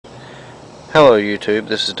Hello YouTube,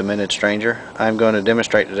 this is Demented Stranger. I'm going to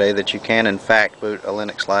demonstrate today that you can in fact boot a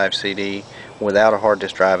Linux Live CD without a hard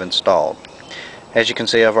disk drive installed. As you can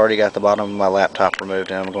see, I've already got the bottom of my laptop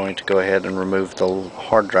removed, and I'm going to go ahead and remove the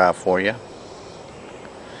hard drive for you.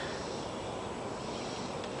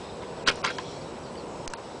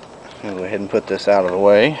 I'll go ahead and put this out of the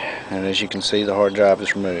way, and as you can see, the hard drive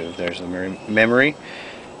is removed. There's the memory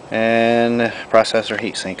and processor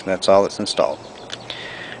heatsink, and that's all that's installed.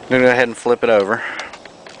 I'm going to go ahead and flip it over.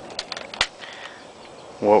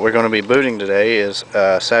 What we're going to be booting today is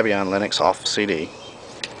Sabayon Linux off CD.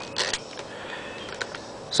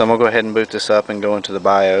 So I'm going to go ahead and boot this up and go into the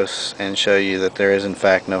BIOS and show you that there is in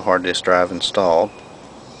fact no hard disk drive installed.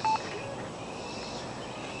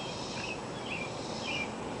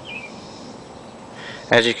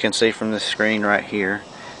 As you can see from this screen right here,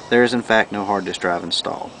 there is in fact no hard disk drive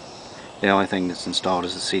installed. The only thing that's installed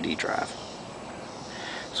is the CD drive.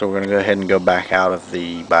 So we're going to go ahead and go back out of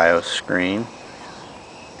the BIOS screen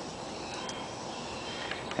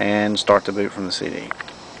and start the boot from the CD.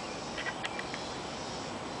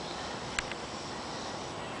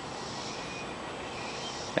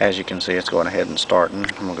 As you can see, it's going ahead and starting.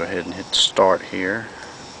 I'm going to go ahead and hit start here.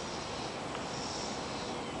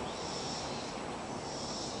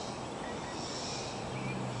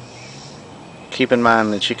 Keep in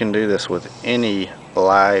mind that you can do this with any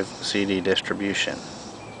live CD distribution.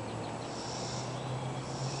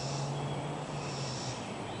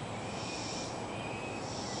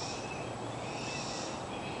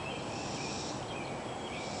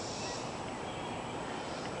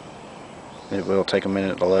 It will take a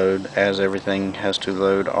minute to load, as everything has to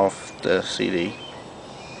load off the CD.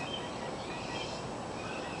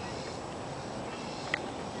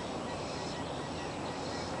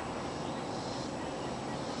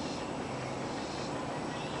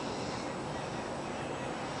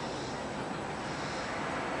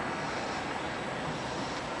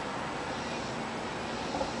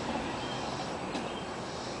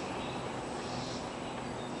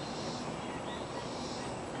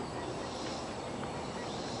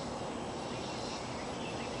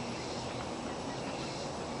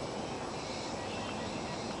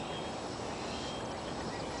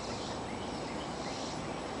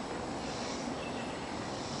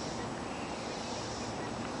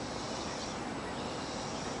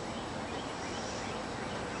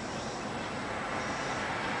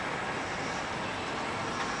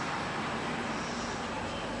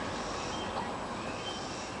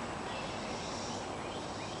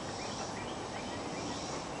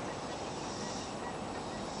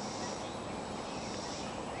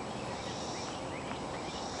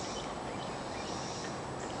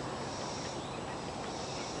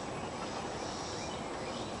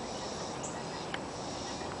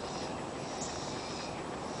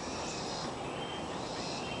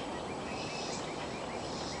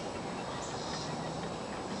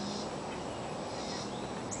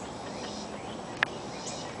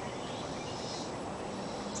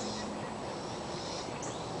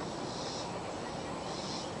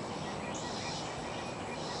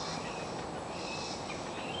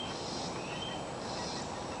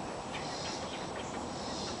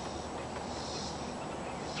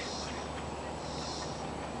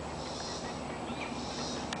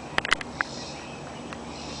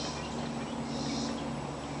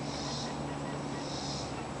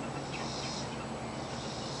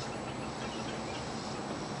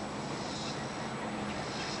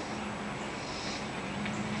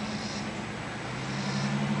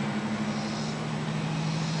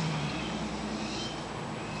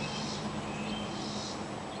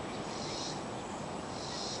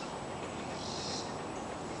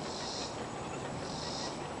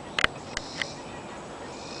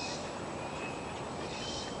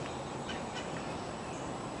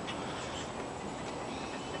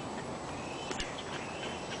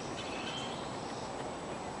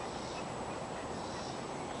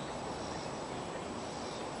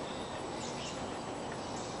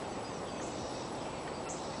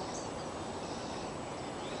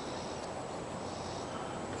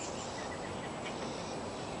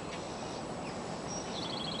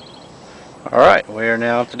 Alright, we are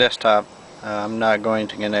now at the desktop. I'm not going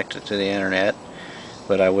to connect it to the internet,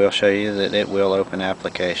 but I will show you that it will open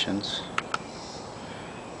applications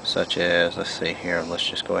such as, let's see here, let's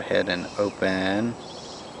just go ahead and open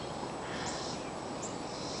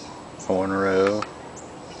 4 in a row,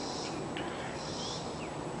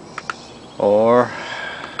 or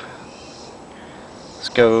let's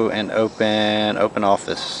go and open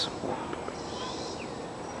Office.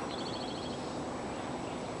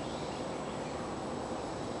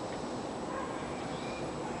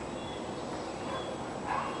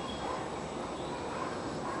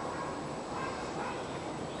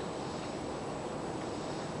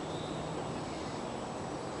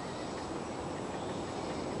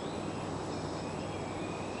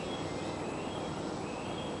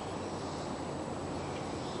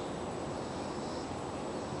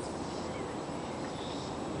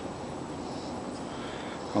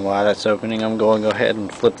 And while that's opening, I'm going to go ahead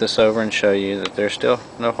and flip this over and show you that there's still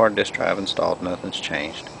no hard disk drive installed. Nothing's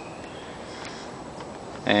changed.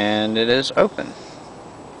 And it is open.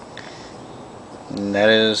 And that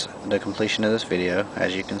is the completion of this video.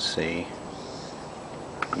 As you can see,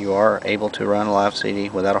 you are able to run a live CD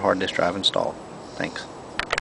without a hard disk drive installed. Thanks.